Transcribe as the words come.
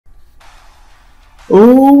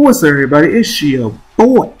Oh, what's up, everybody? It's your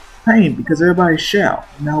boy, Pain, because everybody shout.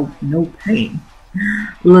 No pain.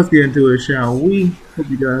 Let's get into it, shall we? Hope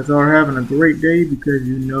you guys are having a great day because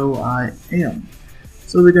you know I am.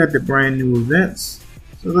 So we got the brand new events.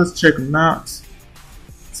 So let's check them out.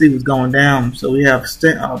 See what's going down. So we have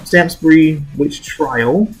Stamp Spree Witch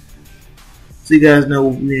Trial. So you guys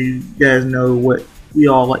know what we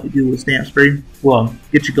all like to do with Stamp Spree. Well,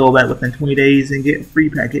 get your gold back within 20 days and get a free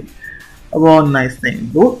packet of all nice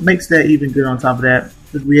things. But what makes that even good on top of that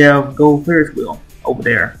is we have Gold Ferris Wheel over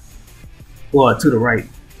there. Well, to the right.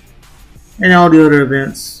 And all the other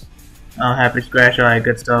events. Happy Scratch, all that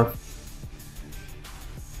good stuff.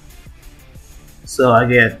 So I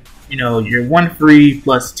get, your 1 free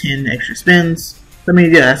plus 10 extra spins. I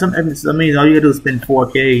mean, yeah, that means all you gotta do is spend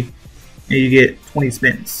 4K and you get 20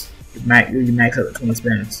 spins. You max out the 20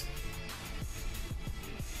 spins.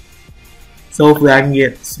 So hopefully I can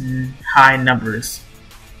get some high numbers.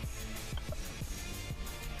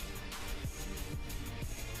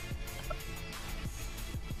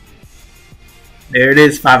 There it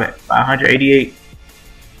is, 588.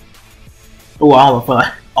 Oh, I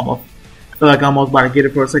almost feel like I'm almost about to get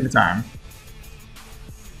it for a second time.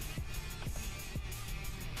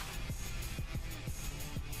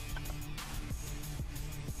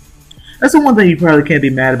 That's the one thing you probably can't be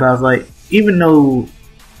mad about. Is like, even though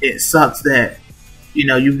it sucks that you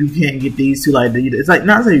can't get these two, like it's like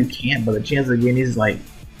not that you can't, but the chance of getting these is like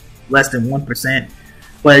less than 1%.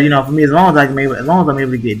 But for me, as long as I'm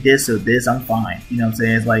able to get this or this, I'm fine. You know what I'm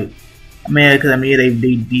saying? It's like, because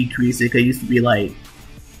they decreased it. Cause it used to be like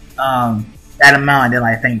that amount, and then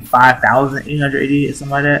like, I think 5,888 or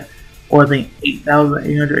something like that, or I think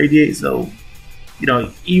 8,888. So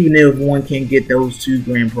even if one can get those 2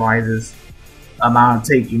 grand prizes, I'll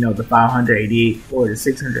take the 588 or the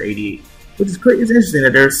 688, which is pretty. It's interesting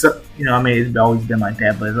that there's it's always been like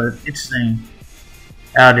that, but it's interesting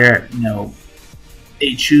out there.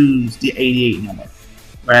 They choose the 88 number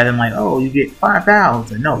rather than like, oh, you get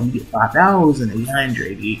 5,000. No, you get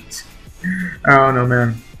 5,888. I don't know,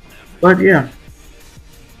 man. But yeah,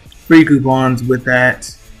 free coupons with that.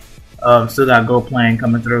 Still got Go Plan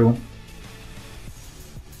coming through.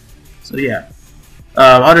 So yeah.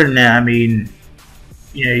 Other than that,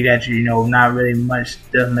 you got your, not really much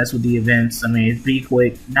to mess with the events. It's be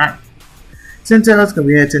quick. Not 10 tails, because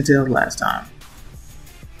we had 10 tails last time.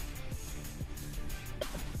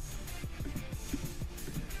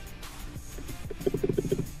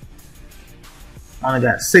 I only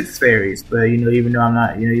got 6 fairies, but even though I'm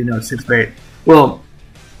not, even though 6 fairies, well,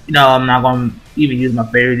 I'm not going to even use my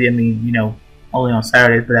fairies. Only on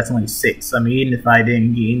Saturdays, but that's only 6. Even if I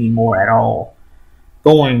didn't get any more at all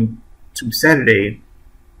going to Saturday,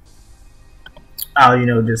 I'll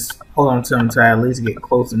just hold on to them until I at least get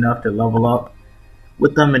close enough to level up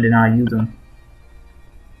with them, and then I'll use them.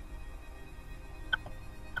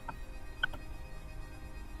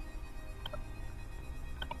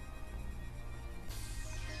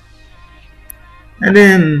 And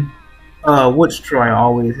then Witch Trial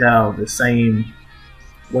always have the same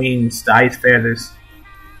wings, the ice feathers.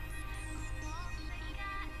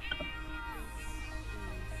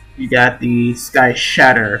 You got the Sky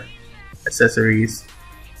Shatter accessories.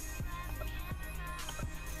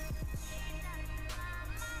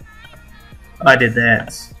 Oh, I did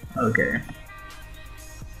that. Okay.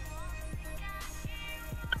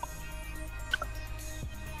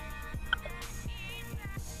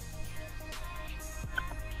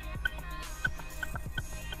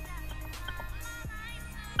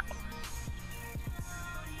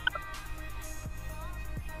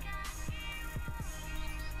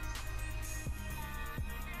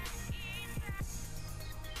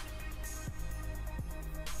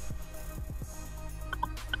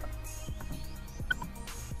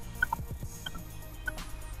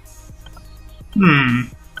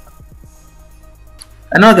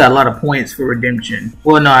 I know I got a lot of points for redemption.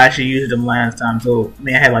 Well, no, I actually used them last time, so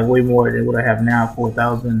I had like way more than what I have now,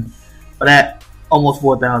 4,000 for that, almost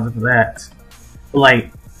 4,000 for that. But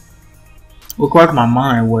like, what crossed my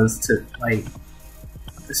mind was to like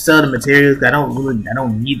sell the materials. I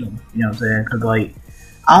don't need them. You know what I'm saying? Because like,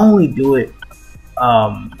 I only do it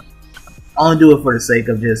for the sake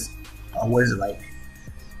of just what is it, like,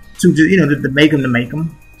 to just to make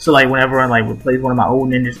them. So like, whenever I like replace one of my old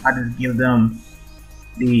ninjas, I just give them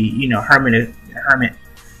the hermit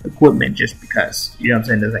equipment, just because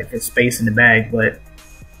there's like there's space in the bag. But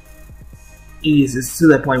it's to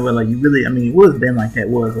that point where like you really, it was been like that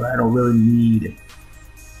was where I don't really need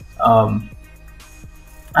I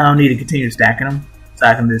don't need to continue stacking them, so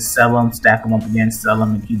I can just sell them, stack them up again, sell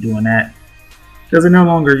them, and keep doing that, because they're no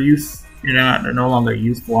longer use they're no longer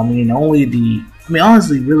useful. I mean, only the, I mean,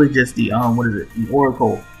 honestly, really just the what is it, the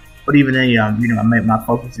Oracle. But even then, my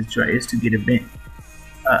focus is to get event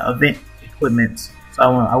equipment. So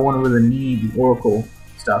I want to really need the Oracle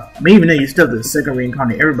stuff. I mean, even then, you still have to second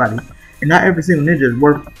reincarnate everybody, and not every single ninja is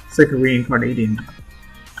worth second reincarnating.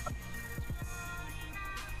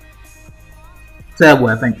 So I have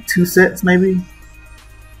what, I think 2 sets maybe.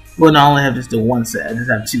 Well, no, I only have just the 1 set. I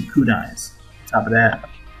just have 2 kunais on top of that.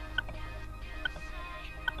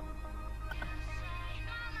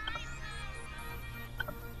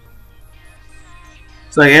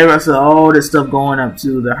 So like everybody saw all this stuff going up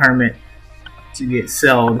to the hermit to get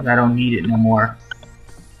sold. I don't need it no more.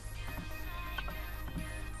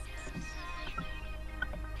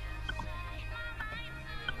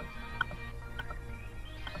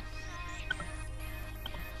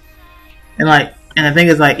 And like, and the thing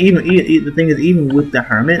is like, even with the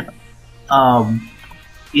hermit,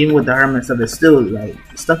 even with the hermit stuff, it's still like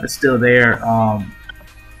stuff is still there. Well,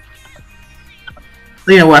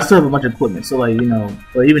 I still have a bunch of equipment, so like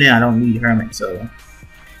but even then I don't need hermit, so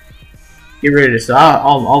get rid of this. So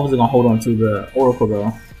I'm obviously gonna hold on to the Oracle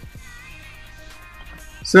though.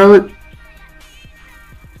 So it.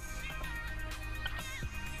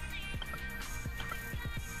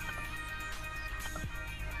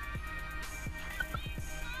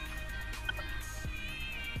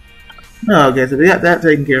 Okay, so we got that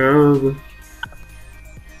taken care of.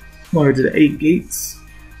 Going to the 8 gates.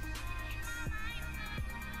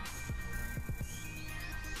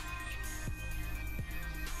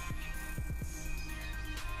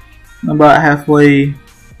 I'm about halfway,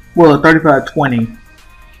 well, 35-20.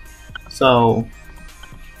 So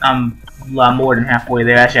I'm a lot more than halfway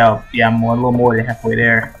there. Actually, I'm a little more than halfway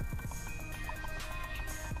there.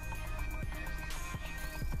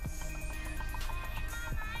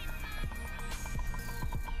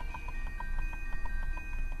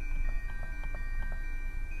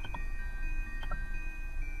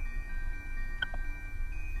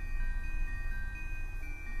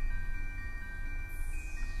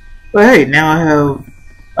 But hey, now I have,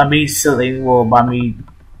 by me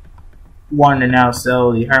wanting to now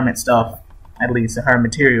sell the hermit stuff, at least the hermit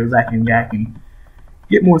materials, I can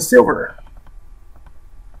get more silver.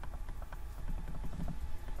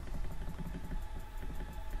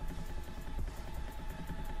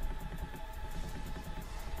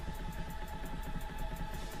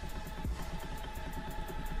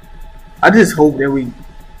 I just hope that we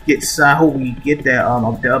get that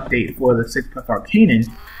the update for the 6-pack Arcanan.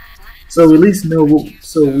 So we can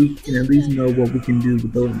at least know what we can do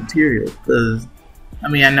with those materials. Because I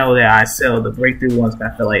mean, I know that I sell the breakthrough ones,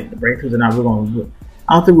 but I feel like the breakthroughs are not really going to.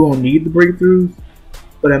 I don't think we're going to need the breakthroughs.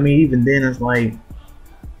 But I mean, even then, it's like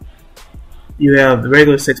you have the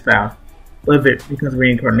regular 6-pack. But if it becomes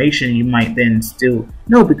reincarnation, you might then still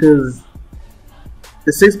because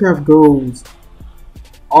the 6-pack goes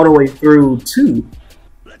all the way through to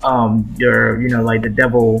your like the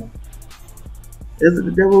devil. Is it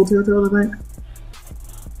the devil telltale, I think?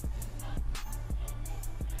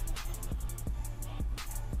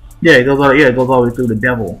 Yeah, it goes all the way through the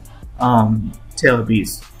devil tail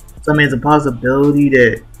beast. So I mean, it's a possibility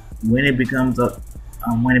that when it becomes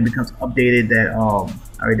updated, that I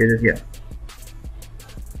already did this. Yeah.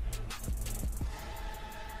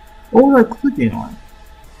 What was I clicking on?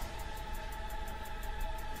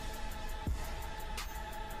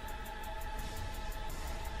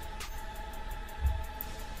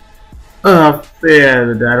 Yeah,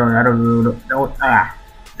 I don't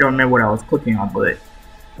remember what I was clicking on, but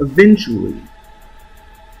eventually,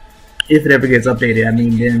 if it ever gets updated, I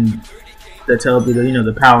mean, then the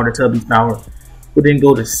Telebeast power will then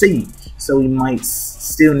go to Siege. So we might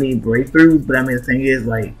still need breakthroughs, but I mean, the thing is,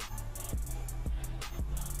 like,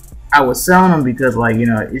 I was selling them because, like,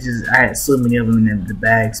 it's just I had so many of them in the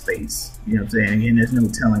bag space. You know what I'm saying? Again, there's no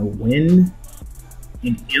telling when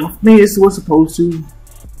and if maybe it's what's supposed to.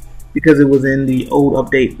 Because it was in the old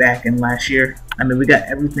update back in last year. I mean, we got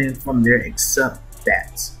everything from there except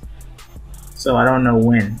that. So I don't know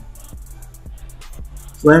when.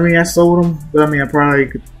 So I mean, I sold them, but I mean, I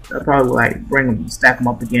probably like bring them, stack them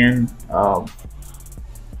up again for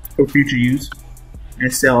future use,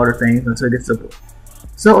 and sell other things until it gets to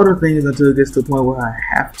the point where I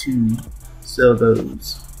have to sell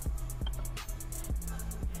those.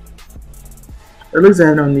 At least I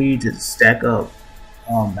have no need to stack up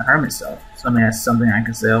the hermit stuff. So I mean, that's something I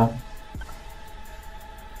can sell.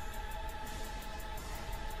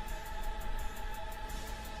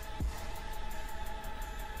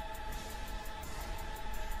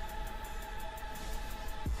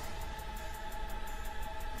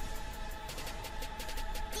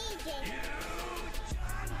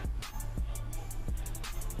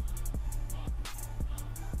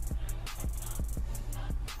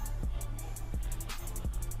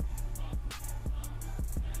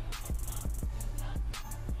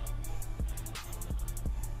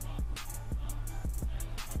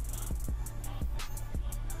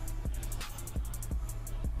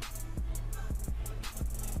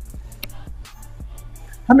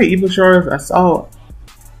 How many evil shards I saw?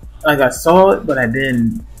 Like I saw it, but I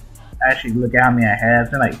didn't actually look at how many I have.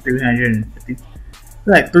 They're like 350. They're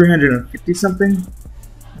like 350 something,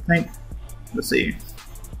 I think. Let's see.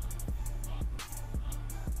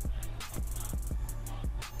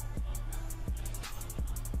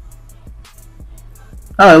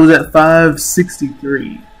 Oh, it was at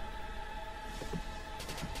 563.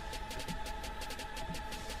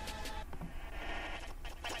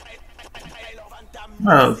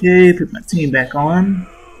 Okay, put my team back on.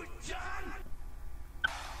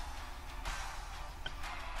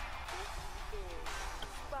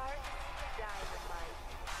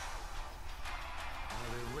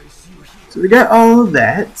 So we got all of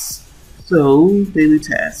that. So, daily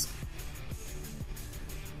task.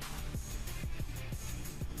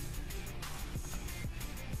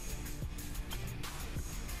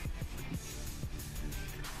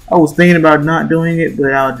 I was thinking about not doing it,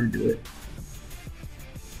 but I'll just do it.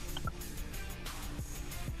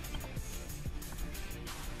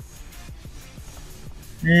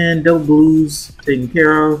 And double blues taken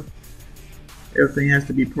care of. Everything has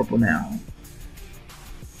to be purple now.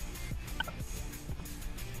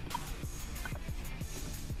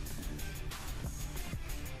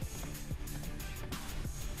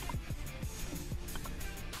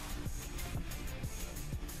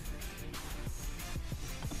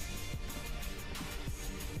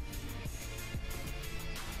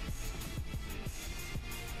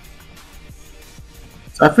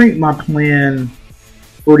 So I think my plan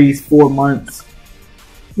for these 4 months,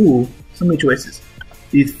 ooh, so many choices.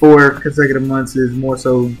 These 4 consecutive months is more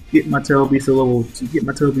so get my tail beast to level, to get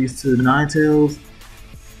my tail beast to 9 tails,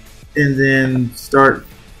 and then start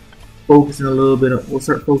focusing a little bit. We'll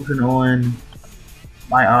start focusing on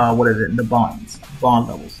my the bond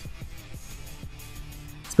levels,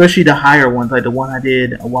 especially the higher ones, like the one I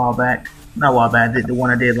did a while back. Not a while back. The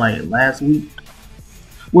one I did like last week.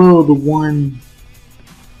 Well, the one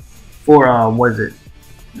for what is it?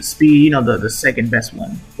 The speed, you know, the second best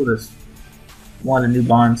one for this one of the new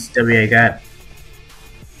bonds WA got.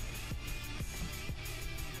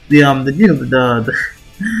 The you know the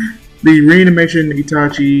reanimation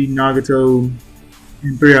Itachi, Nagato,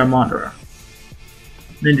 and 3-Eye Madara.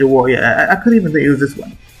 Ninja Warrior. I couldn't even think it was this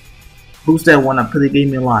one. Boost that one up because it gave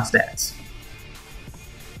me a lot of stats.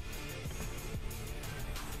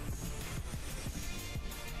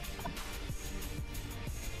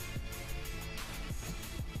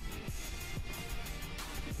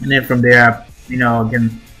 And then from there, you know, I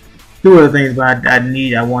can do other things, but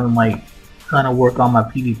I want to like kind of work on my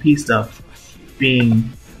PvP stuff, being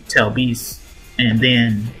Tail Beast, and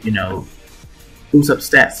then, you know, boost up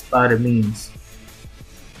stats by the means.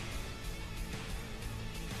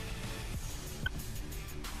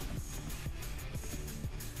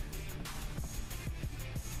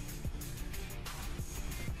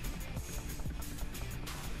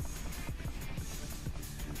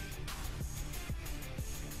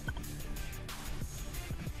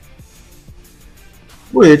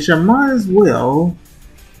 Which I might as well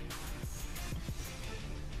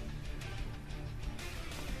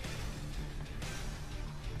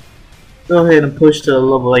go ahead and push to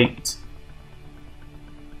level 8.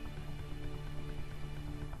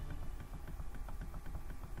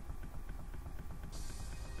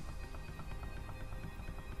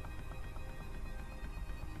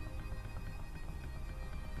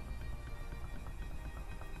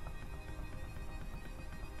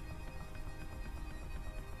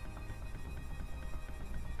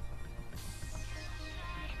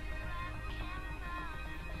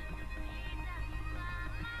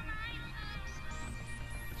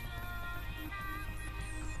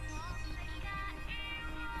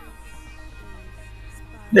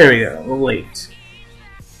 There we go, level 8.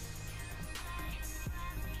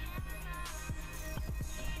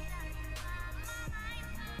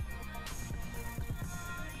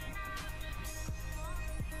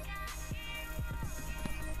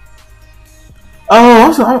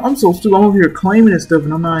 Oh, I'm so stupid. I'm over here claiming this stuff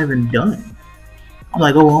and I'm not even done. I'm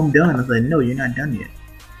like, oh, I'm done. I was like, no, you're not done yet.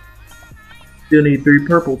 Still need 3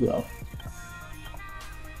 purples though.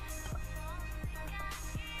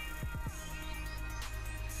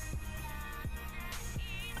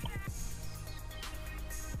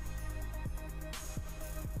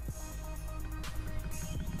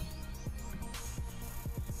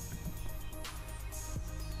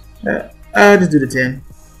 I'll just do the 10.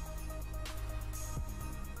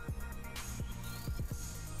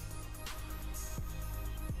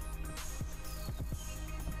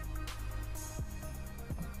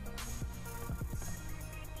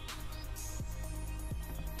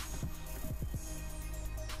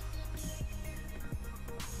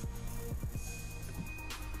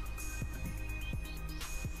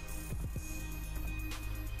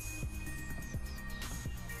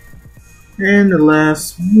 And the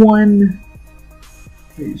last one,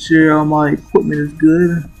 make sure all my equipment is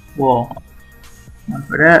good. Well, one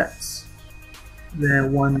for that.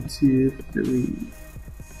 Then 1, 2, 3.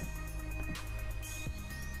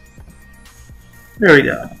 There we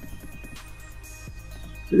go.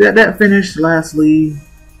 So that finished. Lastly,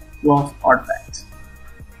 lost artifact.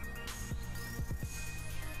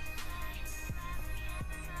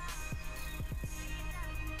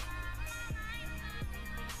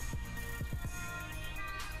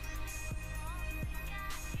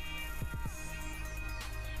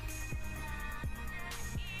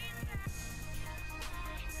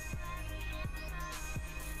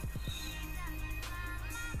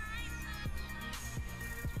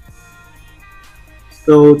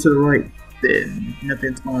 Go to the right, then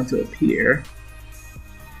nothing's going to appear.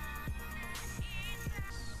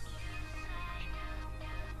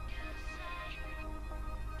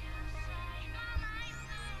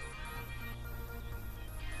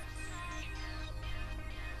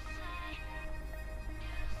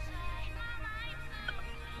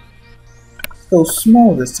 Go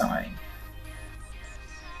small this time.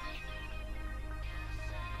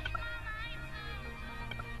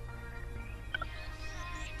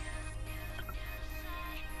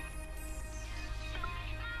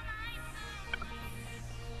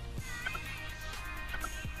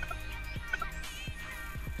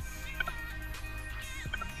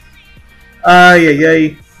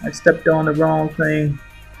 Yeah, I stepped on the wrong thing.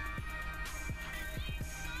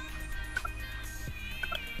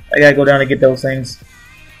 I gotta go down and get those things.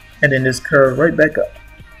 And then just curve right back up.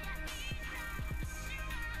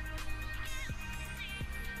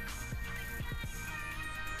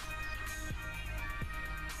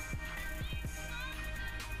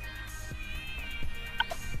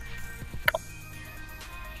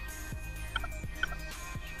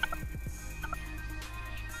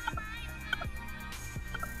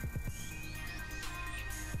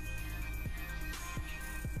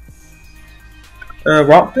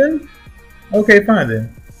 Rock then? Okay, fine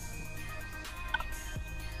then.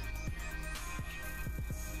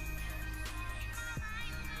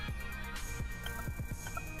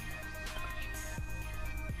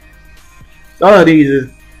 So all of these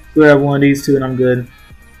is grab one of these two and I'm good.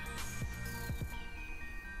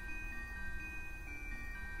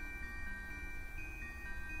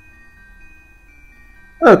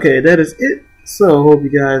 Okay, that is it. So hope you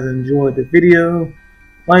guys enjoyed the video.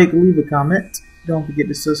 Like, leave a comment. Don't forget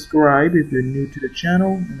to subscribe if you're new to the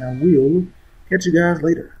channel, and I will catch you guys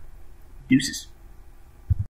later. Deuces.